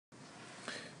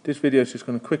This video is just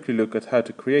going to quickly look at how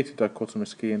to create a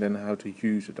dichotomous key and then how to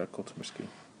use a dichotomous key.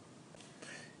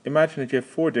 Imagine that you have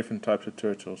 4 different types of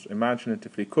turtles,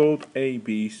 imaginatively called A,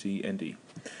 B, C and D.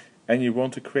 And you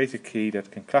want to create a key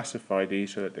that can classify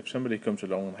these so that if somebody comes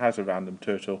along and has a random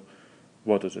turtle,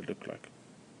 what does it look like?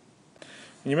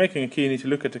 When you're making a key, you need to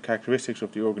look at the characteristics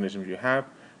of the organisms you have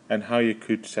and how you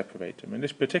could separate them. In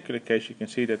this particular case, you can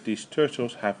see that these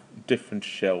turtles have different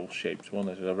shell shapes. One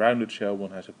has a rounded shell,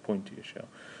 one has a pointier shell.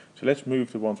 So let's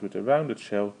move the ones with the rounded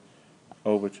shell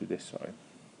over to this side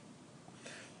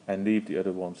and leave the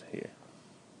other ones here.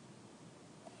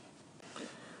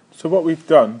 So what we've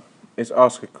done is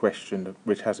ask a question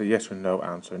which has a yes or no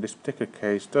answer. In this particular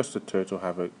case, does the turtle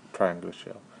have a triangular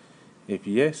shell? If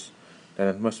yes, then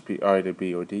it must be either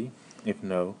B or D. If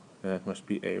no, then it must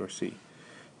be A or C.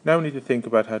 Now we need to think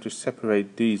about how to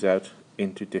separate these out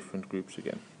into different groups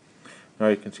again. Now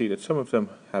you can see that some of them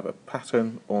have a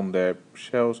pattern on their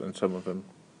shells and some of them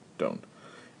don't.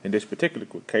 In this particular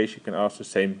case, you can ask the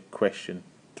same question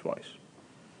twice.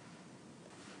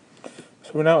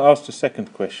 So we now ask the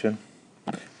second question,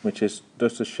 which is,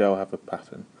 does the shell have a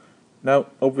pattern? Now,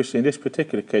 obviously, in this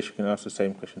particular case, you can ask the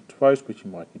same question twice, but you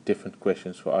might need different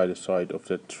questions for either side of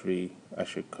the tree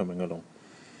as you're coming along.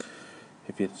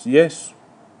 If it's yes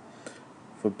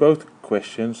for both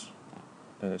questions,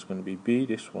 then it's going to be B,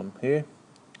 this one here.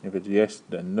 If it's yes,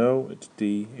 then no, it's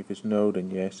D. If it's no, then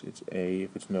yes, it's A.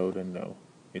 If it's no, then no,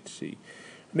 it's C.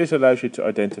 And this allows you to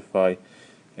identify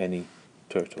any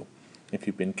turtle. If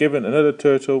you've been given another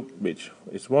turtle, which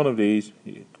is one of these,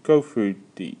 you go through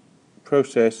the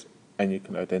process and you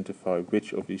can identify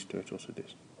which of these turtles it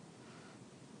is.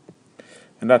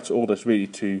 And that's all there's really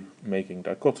to making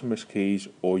dichotomous keys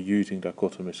or using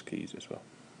dichotomous keys as well.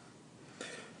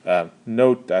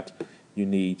 Note that you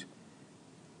need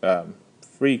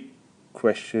 3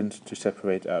 questions to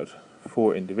separate out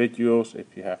 4 individuals.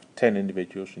 If you have 10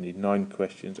 individuals, you need 9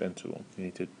 questions and so on.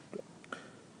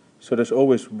 So there's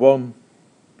always one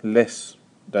less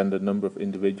than the number of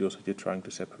individuals that you're trying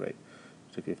to separate.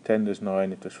 So if you have 10, there's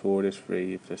 9. If there's 4, there's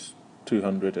 3. If there's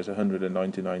 200, there's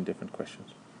 199 different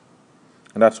questions.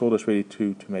 And that's all there's really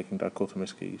to making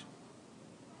dichotomous keys.